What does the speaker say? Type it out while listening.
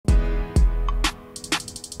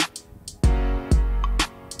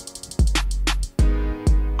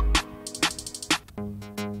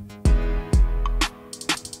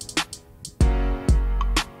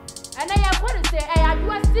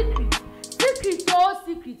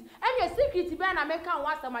na na meka ho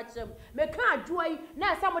asem akyerem meka adwoa yi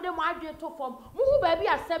na asam de mo adwe to fom mo hu ba bi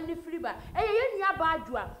asem ni firi ba ye nua ba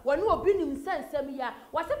adwoa woni obi nim sensem ya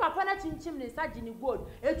wase papa na chinchim ne saji ni gold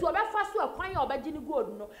etu obefa so akwan ya obeji ni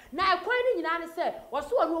gold no na akwan ni nyina ne se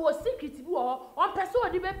wose woni wo secret bi wo on pese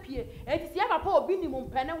odi be pie enti ya papa obi nim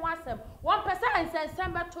mpene ho asem won pese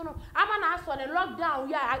ensensem beto no ama na aso ne lockdown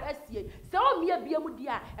ya asie se o mie bia mu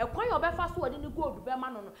dia akwan ya obefa so odi ni gold be ma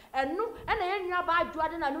no no enu na ye nua ba adwoa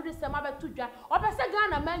de na no de sema beto dwa obese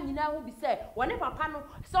Ghana man nyina hu bi se woni papa no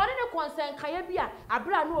se odi ne concern kaya bi a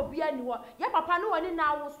abra no obi ani ho ya papa no woni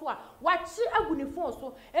na wo so a wachi aguni phone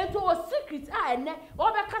so ento o secret a ene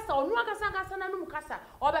obekasa onu akasa na num kasa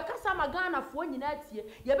obekasa magana fo nyina tie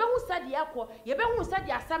ye be hu sade yakọ ye be hu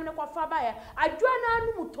sade asam ne kwafa ba ya adwa na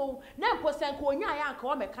anum ton na mposen ka onya ya anka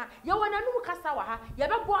o meka ye wona num kasa wa ha ye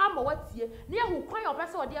be bo ama watie ne ye hu kwan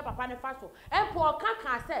obese ode ya papa ne fa so empo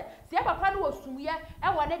ka se se papa no osumye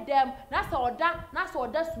e wone dem na se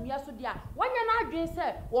oda sumye so dia wonya na adwen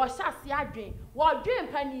se wo hyase adwen wo dwen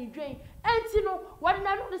pani dwen enti no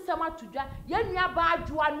wona no sema tudwa ye nua ba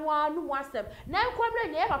adwoa no anu asem na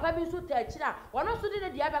enkomre ne papa bi so ta akira wono so de ne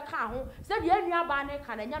dia be ka ho se de nua ba ne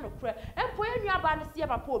ka na nya no kure empo ye nua ba ne se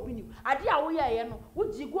papa obi ni ade a wo ye no wo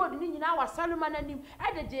ji gold ni nyina wa saluma nanim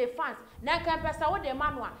e de je fans na kan pesa wo de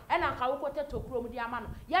manu a e na ka wo kote tokuro mu de ama no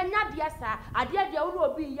ye nya de sa ade de wo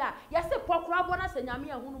no obi ya ye se pokura bo na se nyame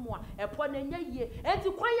ehunu mu a e po na nya yie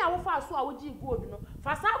enti kwan ya wo fa so a wo ji gold no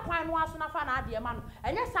fa sa kwan no aso na fa na ade ma no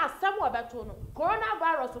enye sa asem wo beto no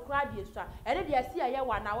coronavirus kura de so a ene de asi aye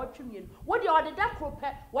wa na watwemie no wo de ode da krope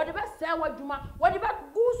wo de be se wadwuma wo de be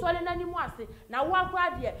gu so le nanimu ase na wo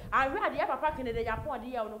akura de ahwe ade papa kene de Japan de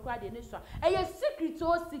ye no kura de ne so eye secret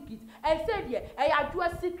o secret e say de eye adwoa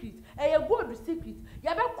secret eye gold secret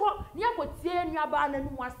ye be ko ne akotie nua ba na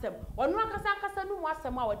num asem onu akasa num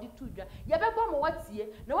asem a wode tudwa ye be bo mo watie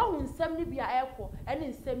na wo hu nsem ni bia ekọ ene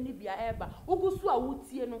nsem ni bia eba ugusu a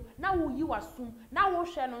wutie no na wo yi wasum na wo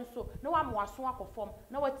hwe no nso na wa mo waso akofom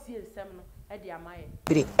na watie nsem no e de amaye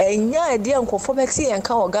bire enya de nkofom eksi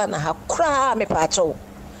enka oga na ha kra me paacho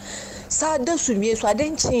sada sumie so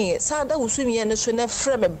adenchi sada usumie ne so na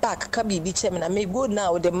frame back ka bibi chem na me go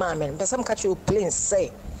na wo de mamen pesam ka che plain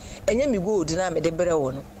say enya me go na me de bere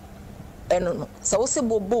wo no eno no so wo se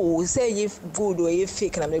bobo say ye gold o ye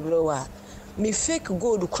fake na me bere wa me fake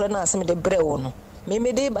gold kra na asem de bere wo no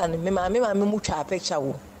me de ba me ma mu twa picture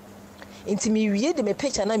wo inti me wie de me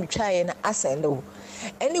picture na me twa ye na asende wo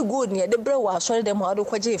any gold ne de bere wo asori de mo ado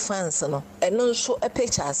kwaje fans no eno nso a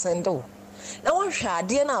picture asende wo na won hwa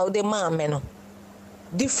ade na wo de maame no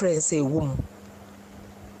difference e wom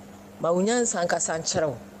ma unyansa nkasa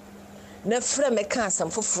nkyerɛw na frɛ me ka asam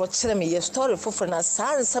foforo kyerɛ me ye story foforo na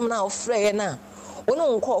saa nsɛm na wo frɛ ye na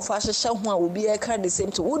wono nkɔ fa hyehyɛ ho a obi e ka the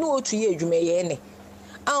same to wono otu ye adwuma ye ne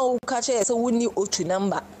a wo ka kyerɛ sɛ woni otu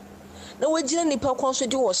number na wagyina nipa kon so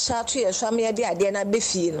de wo hya to ye hwa me de ade na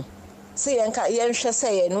befie no sɛ yenka yenhwɛ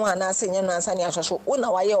sɛ ye no ana sɛ nye no ansa ne ahwɛ so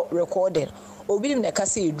wona waye recording obi nim na ka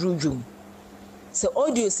sɛ edrudwum se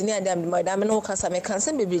audio sini adam madam no kasa me kan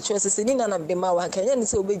se bebre cho se ni na na be ma wa kan ya ni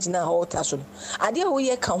se obegina ha ota so ade a wo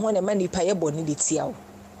ye kan ho na ma nipa ye boni de tia wo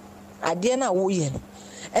ade na wo ye no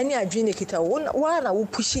eni adwene kita wo na wo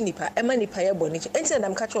pushi nipa e ma nipa ye boni enti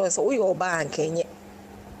na ka cho se wo ye oba ankenye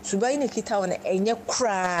subai ne kita wo na enye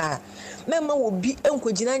kra mema wo bi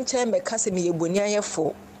enkogina nche me kasa me ye boni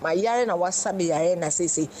ayefo ma yare na wasabe yare na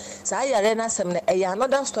sese sa yare na sem na e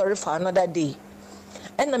another story for another day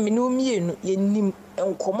and me no mienu ye nim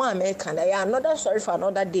enkomo America na ya another story for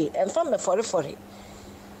another day and from me for it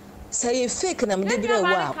say fake na me de bire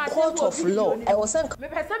wa court of law I was saying me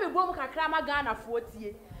pese me bom kakra ma Ghana fo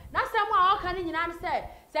tie na sem a o kan nyina ne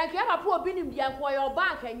say ke papa obi nim bia ko yo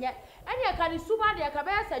bank enye ene ka ni suba de ka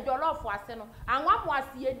be se jollof ase no anwa mo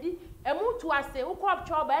ase edi emutu ase ukop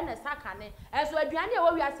choba ene sakane enso aduane e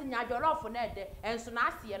wo wi ase nya jollof na ede enso na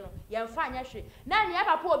ase no ye mfa anya hwe na ne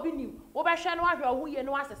papa obi nim wo be hwe no ahwe wo ye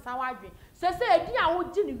no asesa wa adwen se edi a wo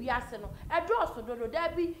gi ni wi ase no edroso dodo da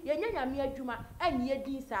bi ye nyanyame adwuma anye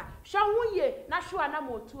din sa hwe ho ye na hwe na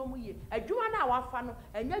ma otuo mu ye adwuma na wafa no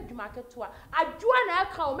enya adwuma keto a adwuma na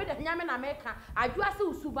aka o me de nyame na meka adwuma se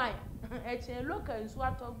usuban eche loka nsu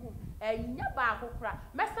atogum enya ba akokra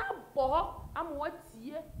mesa bo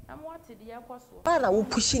amwatie amwate de yakoso ba na wo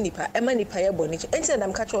pushi nipa e ma nipa ye boni enti na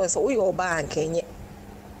mka cho se wo ye oba ankenye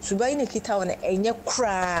subai ne kita wo na enye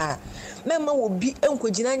kra mema wo bi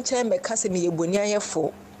enkogina nche me kase me ye boni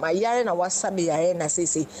ayefo ma yare na wasabe yare na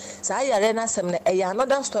sese sa yare na sem na e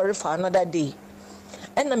another story for another day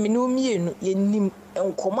and na me no mienu ye nim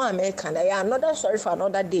enkomo America na ya another story for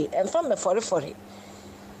another day and from me for it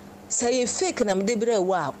say fake na me de bre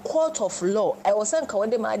wa court of law I was anka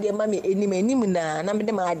wonde ma ade ma me enim na me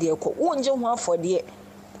de ma ade ko wonje ho afode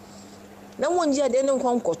na wonje ade ne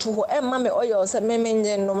nkonkoto ho e ma me oyo se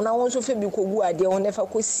memenje nom na won so fe bi ko gu ade ho ne fa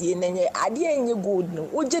ko sie na nye ade enye good no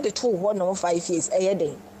woje de to ho no 5 years e ye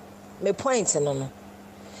den me point no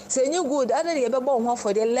say enye good ade de be bo ho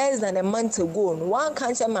afode less than a month ago no one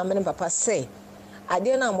can say ma me ne papa say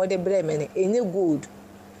ade na mo de bre me ne enye good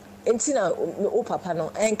enti na o papa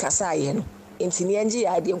no enkasa aye no enti ne enje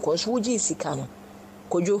ya ade nko so wuji sika no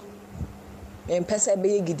kojo empesa be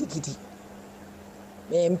ye gidigidi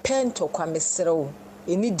empento kwa mesrew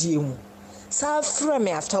eni diemu sa fra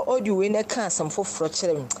me after audio we na kan some foforo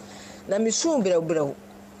kire na me sun brew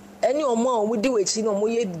eni omo a omo di wechi no omo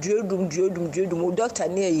ye duodum doctor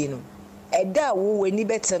na ayi no eda wo weni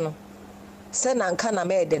bete no se na nka na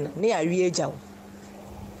me de no ne awie agyawo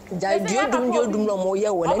ja duodum no mo ye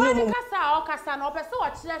wo na ni mo kasa na opese wo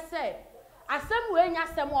kire se asem we nya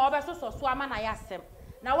asem o obeso so ama na ya asem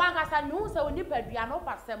na wangasa nu se oni padua no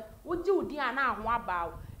pasem woji udi ana ho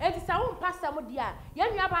abaawo enti se wo pasem dia ya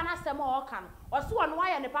nua na asem o ka no oso wo no wa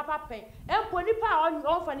ye ne papa pen empo nipa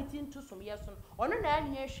on fa ni tintu som yeso ono na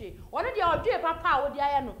anya hwe ono dia odwe papa a wo dia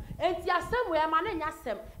ye no enti asem we ma na nya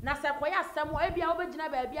asem na se koya asem o ebia wo begina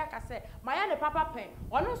ba bia ka se ma ye ne papa pen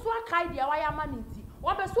ono so akai dia wa ya ma ni nti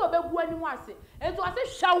wo be so obegu ani ase enti wo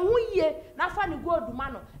se hwawuye na fa ni gold ma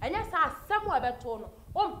no enye sa asem o beto no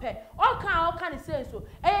ompe oka ni senso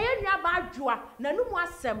ye nua ba adwoa na numu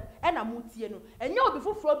asem e na mutie no enye obi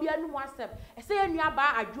foforo bia numu asem se ye nua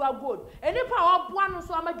ba adwoa gold enipa oboa no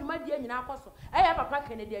so amadwuma die nyina akoso ye papa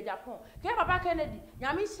Kennedy Japan ke papa Kennedy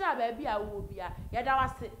nyame hira ba bia wo bia ye da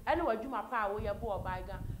wase ene wadwuma pa wo ye bo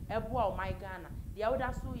obaiga ebo o my Ghana dia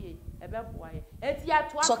woda so ye ebeboa ye eti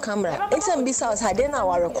ato so camera ensem bi sa ade na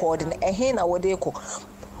wa recording he na wo de ko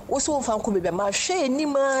woso fan ko bebe ma hwe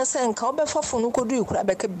nima senka obefafo no kodu ikura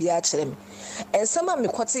beka bia kire me ensema me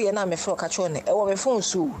kote ye na me fro ka cho ne e wo me phone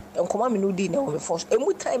so enkoma me no di na wo me phone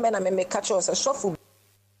emu time na me ka cho se sofo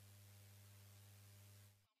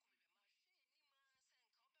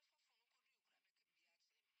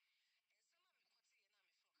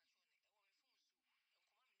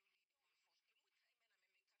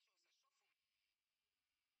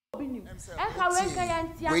eka wenka ya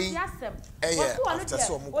nti asem wasu onu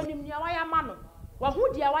de onimnia wa ya ma no wa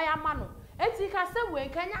hu de wa ya ma no enti ka sem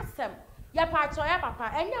wenka nya sem ya pa cho ya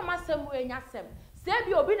papa enya masem we nya sem se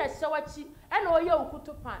bi obi na hyewachi ena oye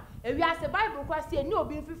okutupan ewi ase bible kwase eni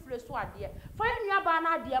obi mfifire so ade fa ya nua ba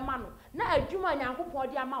na ade ma no na adwuma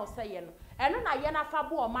nyankopon de ama wo seye no eno na ye na fa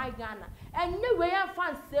bo o my Ghana enye we ya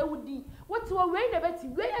fan se wudi woti wo we na beti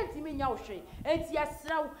we ya ntimi nya wo hwe enti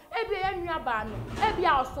yesraw ebi ya nua ba no ebi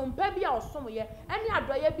a osompa bi a osom ye ene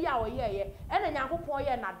adoye bi a oye ye ene nyankopon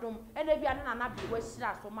ye na dom ene bi ane na bi wo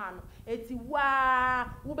hira so ma no enti wa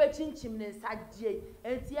wo be chinchim ne nsagie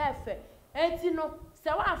enti efe enti no se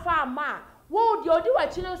wa fa ama wo di odi wa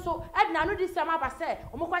chine so edna no di sama ba se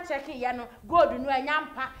omokwa check ye no gold no enya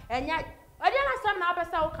mpa enya odi na sam na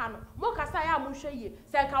abesa wo ka no mo kasa ya mo hwe ye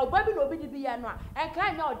se ka oba bi no obi di bi ye no a enka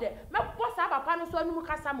enya ode me posa papa no so anum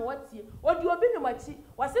kasa mo watie odi obi no machi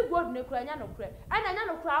wase gold ne kura enya no kura ana enya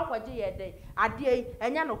no kura akwaje ye den ade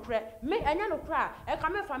enya no kura me enya no kura e ka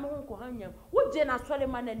me fa me ho ko hanyam wo je na sole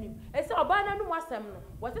mananim e se oba na num asem no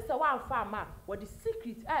wase se wa afa ama wo di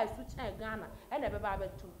secret a su chen Ghana e na be ba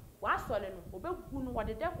betu wa sole no obegu no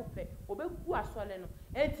wode de kope obegu asole no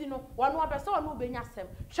enti no wono obese wono obenya sem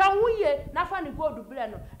hwawuye na fa ne gold bre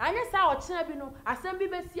no anye sa o kina bi no asem bi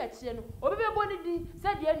besi a kire no obebebo ni di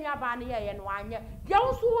se de anua ba ne ye no anye de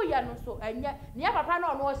wo so wo ye no so enye ne papa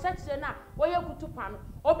na ono o se kire na wo ye kutupa no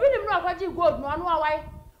obinim no akwaji gold no ono awai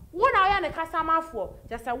wona ya ne kasamafo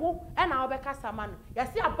jese wo e na obe kasama no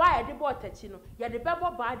yesi aba ya de botachi no ya de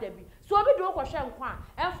bebo ba da bi so obi de okwohwe nkwa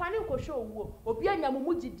emfa ne nkwohwe owuo obi anya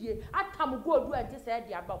mumugidie atam godu ante se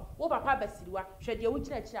de aba wo papa basiriwa hwe de wo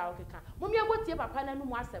gina kira okeka mumye gotie papa na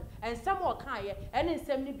numu asem ensem o kan ye ene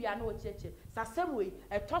ensem ne bia na o cheche sasem we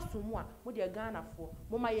etosomu a mo de Ghanafo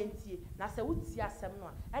moma yentie na se wutie asem no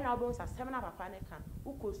a e na obo sasem na papa ne kan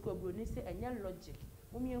ukosko bro ni se enye logic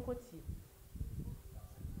mumye nkotie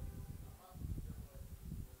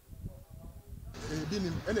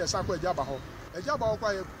binim ene esa kwa ejaba ho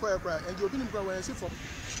kwa enje obinim kwa wen si fom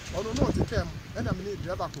ono no te kem ena me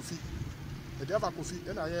driver kofi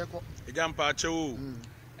ena ye ko ejampa achewo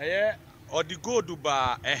eye odi gold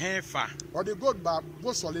ba ehenfa odi gold ba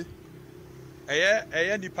bo sole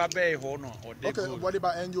eye nipa be ho no odi gold okay body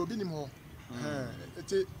ba enje obinim ho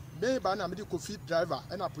eti be ba na me di kofi driver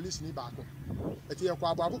ena police ni ba ko eti ye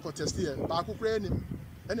kwa abo ko test ye ba ko kra enim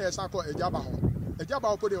ena esa kwa ejaba ho ejaba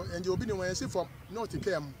opo de enje obi ni wen si from north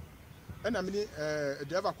kem ena mini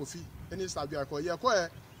driver kofi eni sabia ko ye ko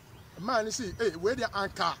man si we dey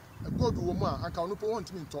anka gold wo mu a anka no po won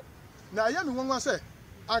timi nto na ye mi wonwa se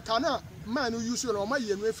anka na man use no ma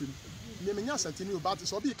ye no afim me menya santini obat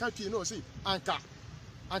so bi kan twi no si anka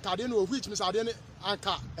de no which me sa de ne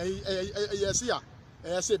anka yes ya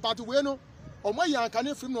say but we no o ma ye anka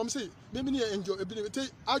ne afim no me say me ni enjoy ebi te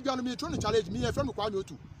adwa no me tro no challenge me ye friend kwa me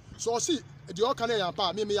otu so si de o kan ya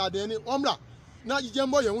pa me ya de ni omra na ye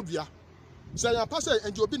mo ye hu dua say ya pa say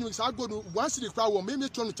enjoy bi ni sa go no one city kwa wo me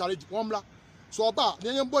tro no challenge omra so oba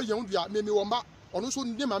ne ye mo ye hu dua me wo ma ono so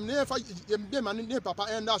ndi mam ne fa de man ne papa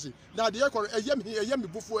endase na de ekor eye me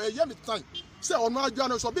bufu eye me tan se ono adwa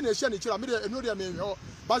no so bi na ehia ne kira me de eno de me ho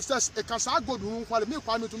but says e ka sa god hu kwale me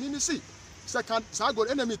kwa me to me see second sa god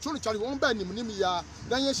enemy tro no chale won ba nim nim ya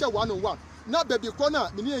dan ye hye 101 na baby ko na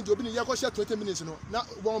me ne enjo bi ne ye ko hye 20 minutes no na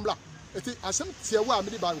won bla eti asem tie wa me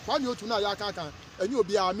de ba kwa me otu na ya kan enye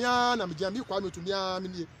obi a me na me gya me kwa me otu me a me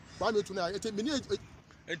nie kwa me otu na eti me ne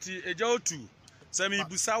eti eja otu Semi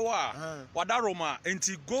busawa wadaroma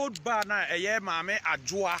enti gold bar na eye maame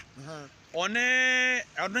Adwoa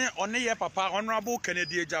one ye papa honorable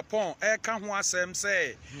Kennedy Japan e ka ho asem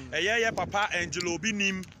say eye ye papa Angelo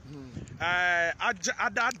Obinim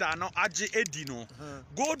adada no age edi no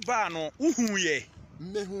gold bar no uhu ye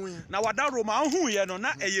na wadaroma uhu ye no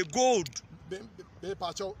na eye gold be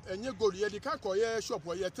pacho enye gold ye di ka ko ye shop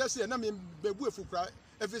ye tese na me bebu efukra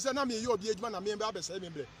efise na me ye obi ejuma na me be abese me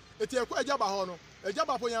bre eti ekwa ejaba ho no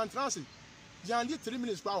ejaba po yan transi yan di 3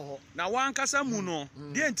 minutes kwa ho na wan kasa mu no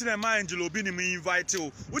de ntire ma Angelo Obinim invite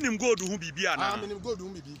o unim gold hu bibia na me nim gold hu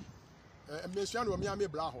bibi me sua no me ame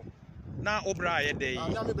bra ho na obra ye dey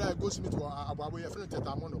na me bra go smith wo aboabo ye friend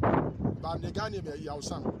teta mo no ba ne gani me ya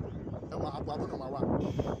usan e wa aboabo no ma wa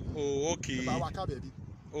oh okay ba wa ka baby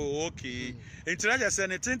oh okay interaja se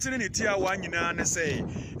ne tintini ne tia wa nyina ne se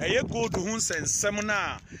eye gold hu nsensem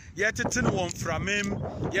na ye tete no won framem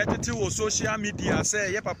ye tete wo social media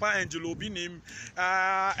se ye papa Angelo Obinim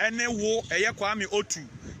ene wo eye Kwame Otu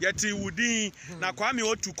ye ti wudin na Kwame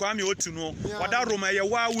Otu no wada roma ye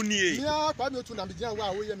wa wunie ya Kwame Otu na bijan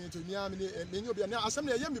wa wo ye me to me obi na asem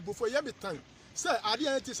na ye me bufo ye me tan se ade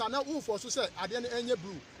en ti sa na wo for so se ade en enye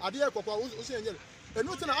blue ade e kokwa wo se enye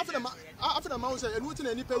enu ti na afena ma wo se enu ti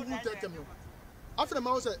na nipa wu tetem no afena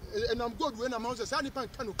ma wo se enam god we na ma wo se sa nipa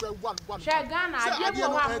kan no kwa one she Ghana ade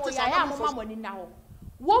mo ha mo ya mo ma mo ni na ho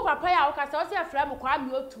wo papa ya wo ka se wo se afra mo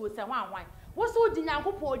Kwame Otu se hwan wo so di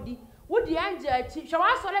Nyankopon di wo di anje achi hwe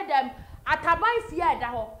wa sole dem ataban fie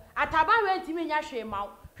da ho ataban we ntimi nya hwe ma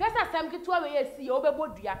wo hwe sa sam kitu we ye si ye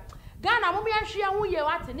obebodua Ghana mo me hwe hu ye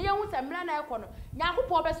wate ne ye hu se mra na ekọ no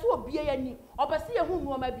Nyankopon obese obie ye ni obese ye hu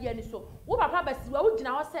nuoma bia ni so wo papa besi wo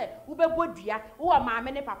gina ho se wo bebodua wo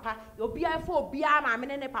maame ne papa obi afo obi a maame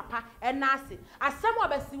ne papa enase asem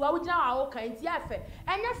obesi wo gina wa wo kan ti afe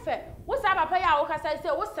enye fe wo sa papa ya wo kasa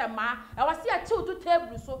se wo sema e wo se a chill to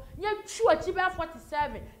table so nye twu achi be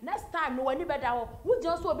 47 next time no wani beda ho wo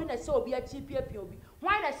gina so obi na se obi achi piapia obi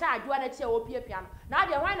hwan na sha Adwoa na che wo piapia no na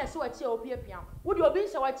de hwan na se wo che wo piapia wo de obi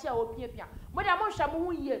nse wo che wo piapia mo de mo hwa mo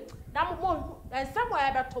hu ye na mo ensamo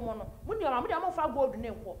ya beto mo no mo de mo de mo fa gold ne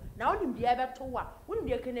nko na onim de ya beto wa onim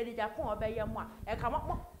de Kennedy Japan obeya mo a e ka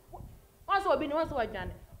mo so obi ne won so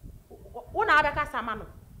wadwane wo na abeka sama no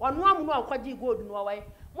ono amu no akwaji gold no wa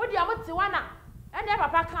mo de mo te wana ene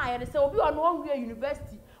papa kan ya se obi ono onwie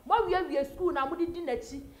university mo wie school na mo di na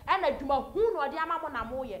chi ena adwuma hu no de ama mo na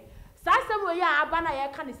mo ye Sasem we ya aba na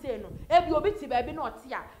ye ka ne sei no ebi obi ti ba bi na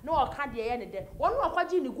ote a na o ka de ye ne de wonu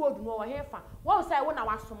okwaji ni gold no wo hefa wo sai wo na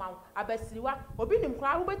wasoma wo abasiriwa obi nim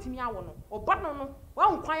kra wo betimi awo no oba no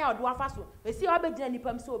wo nkwan ya odo afa so esi o begina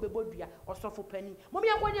nipam se obebodua osofo pani mo me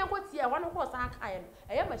enko tie wonu ko san ka ye no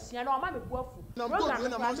eye machine na o ma me buafu na gold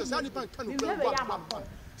na ma se nipa kan no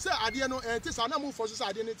se ade no ti sa na mu for so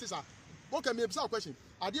ade ne ti sa okay me bisa question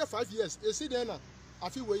ade 5 years esi den na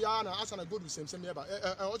afi we ya na asana gold sem eba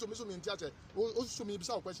also me so me ntiache o so me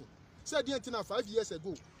bisa question say dey na 5 years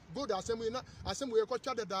ago gold asem we ko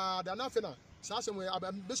twa da na afi na sa asem we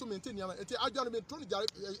be so maintain ya enti adwa no me tro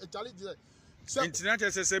challenge say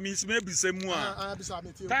internet say me bisa mu a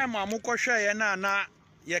time amukọ hwe ye na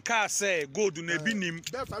ye ka say gold na bi nim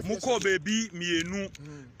mukọ bebi mienu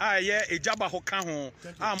a ye ejaba ho ka ho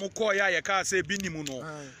amukọ ya ye ka say bi nim no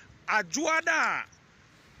Adwoa da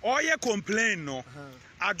oye complain no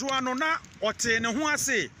Adwoa no na ote ne ho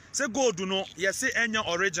ase se gold no ye se enya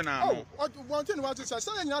original no one thing what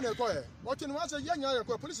say enya na ko e ote ne wa say enya na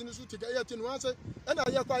ko police ni su tika ye te ne wa say e na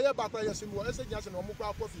ye kwa ye ba kwa ye se mu e se nya se no mo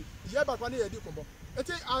kwa kofi ye ba kwa na ye di kombo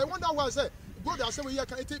eti I wonder why say go there say we here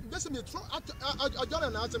can it this me throw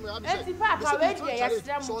adwana na asem am say papa we dey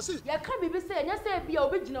yesrem ye ka bibi say nya say bia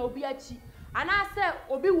obi gina obi achi ana say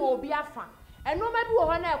obi wo obi afa eno ma bi wo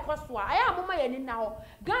ho na ekoso a aya amoma ye ni na ho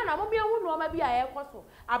Ghana mo bia hu no ma bi a ekoso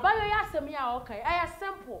abayo ya asem ya o kan aya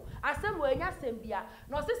simple asem we nya asem bia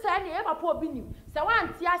no se say na ye papa obi nim se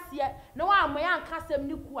wan ti ase na wa amoya anka asem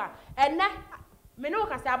ni ku a ene me no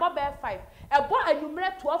ka say abo be 5 ebo anumre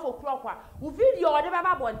 12 o'clock a wo video ode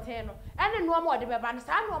beba bonten no ene no ma ode beba no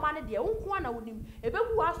sa no ma ne de wonko na wonim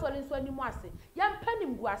ebeku asole nso animu ase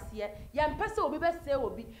yempanim gu ase yempese obi be se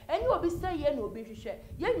obi eni obi se ye na obi hwehwe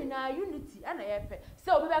ye nyina unity ana yepe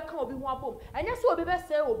se obi be ka obi hu abom enya se obi be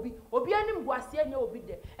se obi anim gu ase enya obi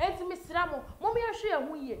de enti misira mo me hwe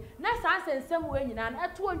ehu ye na sa ansensem we nyina na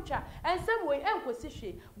eto ntwa ensem we enkosi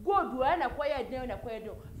hwe godu na koye den na koye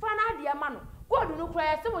den fa na ade ma no God no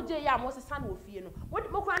cry se mo je ya mo sesa na ofie no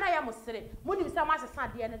mo kra na ya mo sere mo nim se mo asesa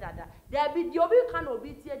de ne dada da bi di obi ka na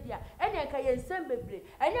obi tie dia enya nka ye nsem bebre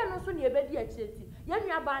enya no so ne ebedi akireti ya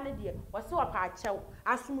nua ba ne de wo se wo pa achew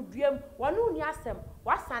asomduam wonu ni asem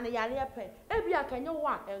wasane yare epe ebi akanye wo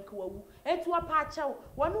a enka wawu enti wo pa achew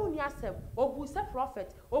wonu ni asem obu se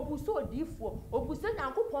prophet obu se odifo obu se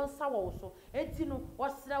nyankopon sa wo so enti no wo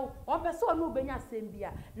sere wo pese onu obenya asem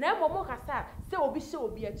bia na emomo kasa se obi hye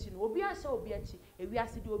obi achi no obi ahye obi ewi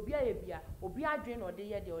asidi obi ayebia obi adwen no de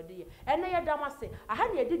ye ene ye damase aha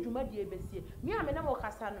ne edi dwuma de ebesie mi ame na mo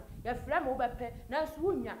kasa no ye frɛ me wo bepe na nso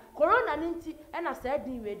wunya corona ne nti ena sa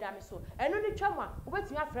din we da me so eno ni twam a wo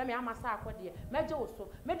betimi afrɛ me amasa akode meje wo so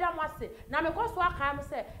me da mo ase na me koso aka am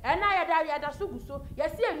se ena ye da so guso ye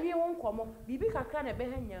se enwi wo nkomo bibi kakra na be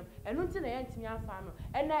hanyam eno nti na ye ntimi afa no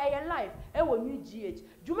ena ye live e wo new gh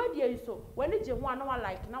dwuma de yi so wani je ho ana wa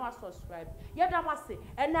like na wa subscribe ye da mo ase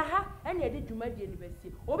ena ha ena edi dwuma de ni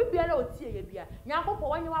besie obi bia na otie ye bia nyankopɔ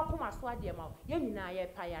wanye wakoma so ade ma ye nyina ye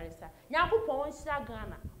pa yaresa nyankopɔ won hyira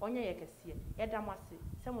Ghana onye ye kese ye da mo ase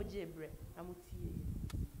se mo je ebre na mo tie ye